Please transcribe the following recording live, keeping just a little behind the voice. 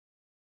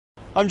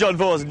I'm John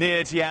Vors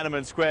near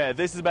Tiananmen Square.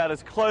 This is about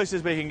as close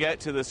as we can get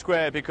to the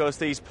square because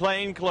these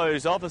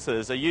plainclothes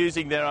officers are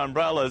using their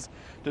umbrellas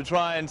to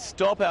try and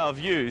stop our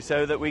view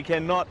so that we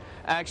cannot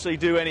actually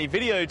do any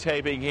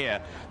videotaping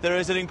here. There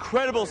is an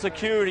incredible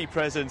security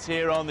presence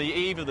here on the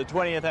eve of the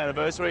 20th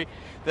anniversary.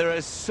 There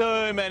are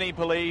so many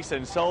police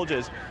and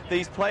soldiers.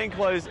 These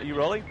plainclothes, are you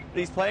rolling?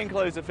 These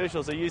plainclothes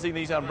officials are using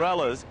these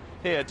umbrellas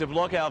here to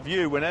block our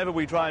view whenever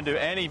we try and do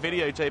any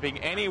videotaping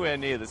anywhere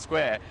near the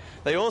square.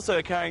 They also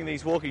are carrying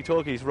these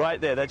walkie-talkies right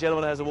there. That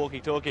gentleman has a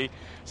walkie-talkie,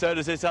 so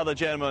does this other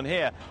gentleman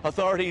here.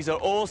 Authorities are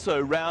also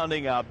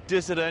rounding up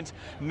dissidents.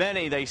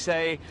 Many, they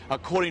say,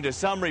 according to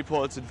some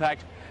reports, in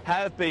fact,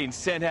 have been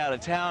sent out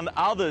of town.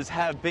 Others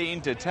have been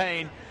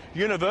detained.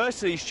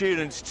 University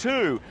students,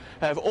 too,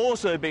 have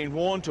also been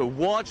warned to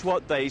watch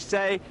what they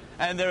say,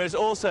 and there is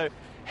also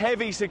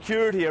heavy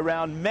security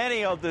around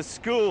many of the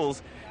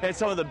schools at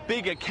some of the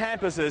bigger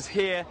campuses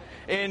here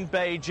in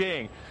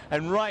Beijing.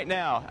 And right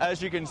now,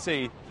 as you can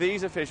see,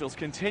 these officials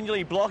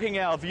continually blocking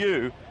our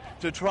view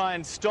to try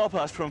and stop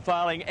us from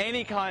filing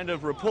any kind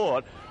of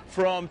report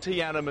from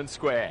Tiananmen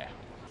Square.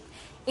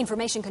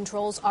 Information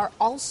controls are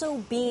also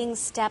being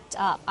stepped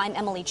up. I'm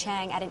Emily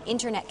Chang at an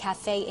internet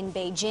cafe in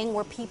Beijing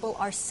where people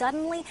are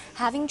suddenly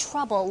having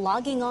trouble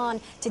logging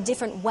on to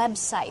different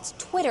websites.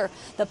 Twitter,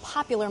 the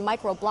popular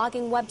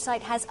microblogging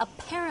website, has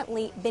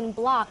apparently been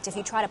blocked. If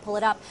you try to pull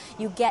it up,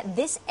 you get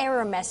this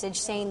error message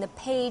saying the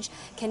page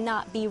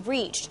cannot be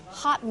reached.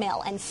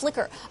 Hotmail and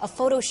Flickr, a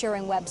photo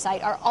sharing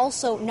website, are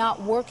also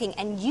not working,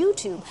 and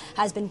YouTube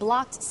has been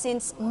blocked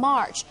since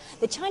March.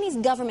 The Chinese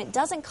government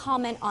doesn't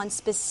comment on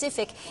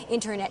specific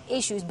internet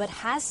issues, but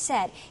has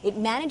said it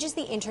manages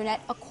the internet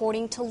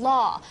according to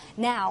law.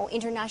 Now,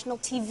 international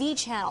TV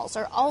channels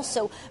are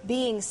also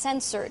being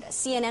censored.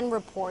 CNN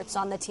reports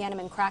on the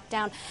Tiananmen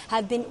crackdown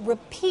have been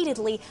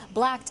repeatedly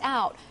blacked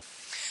out.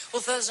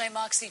 Well, Thursday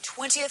marks the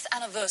 20th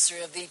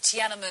anniversary of the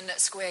Tiananmen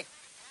Square.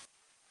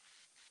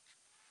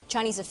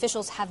 Chinese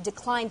officials have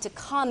declined to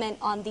comment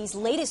on these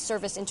latest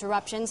service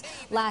interruptions.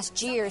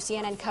 Last year,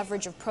 CNN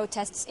coverage of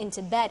protests in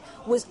Tibet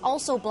was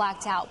also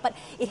blacked out, but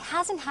it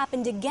hasn't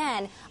happened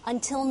again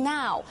until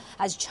now,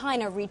 as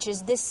China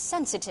reaches this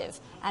sensitive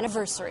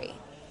anniversary.